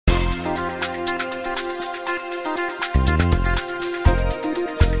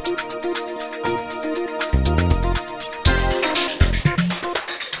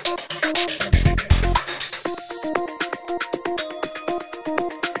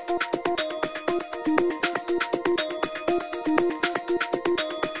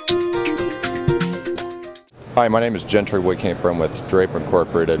Hi, my name is Gentry Wickhamper. I'm with Draper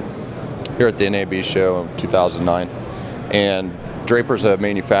Incorporated here at the NAB show in 2009. And Draper's a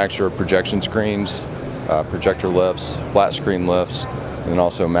manufacturer of projection screens, projector lifts, flat screen lifts, and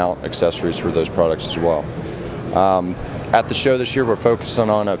also mount accessories for those products as well. At the show this year, we're focusing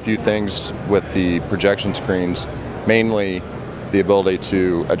on a few things with the projection screens, mainly the ability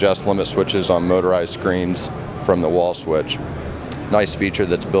to adjust limit switches on motorized screens from the wall switch. Nice feature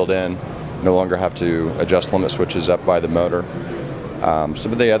that's built in. No longer have to adjust limit switches up by the motor.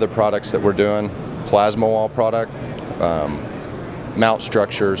 Some of the other products that we're doing, plasma wall product, mount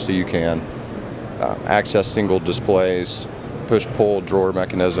structures so you can access single displays, push-pull drawer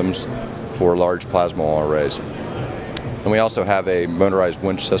mechanisms for large plasma wall arrays. And we also have a motorized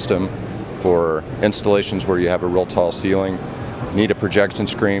winch system for installations where you have a real tall ceiling, need a projection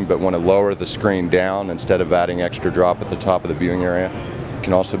screen but want to lower the screen down instead of adding extra drop at the top of the viewing area. It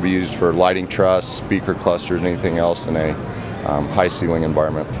can also be used for lighting truss, speaker clusters, and anything else in a high ceiling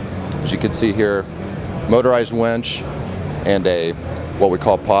environment. As you can see here, motorized winch and a what we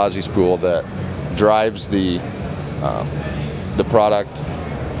call posi spool that drives the product.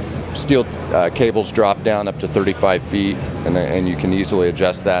 Steel cables drop down up to 35 feet and you can easily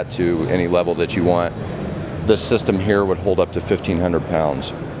adjust that to any level that you want. This system here would hold up to 1,500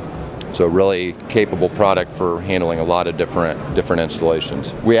 pounds. So a really capable product for handling a lot of different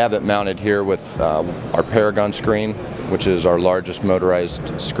installations. We have it mounted here with our Paragon screen, which is our largest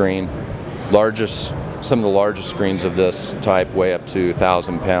motorized screen. Some of the largest screens of this type weigh up to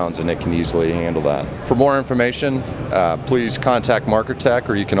 1,000 pounds and it can easily handle that. For more information, please contact Markertech,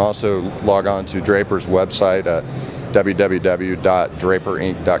 or you can also log on to Draper's website at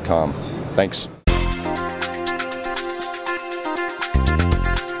www.draperinc.com. Thanks.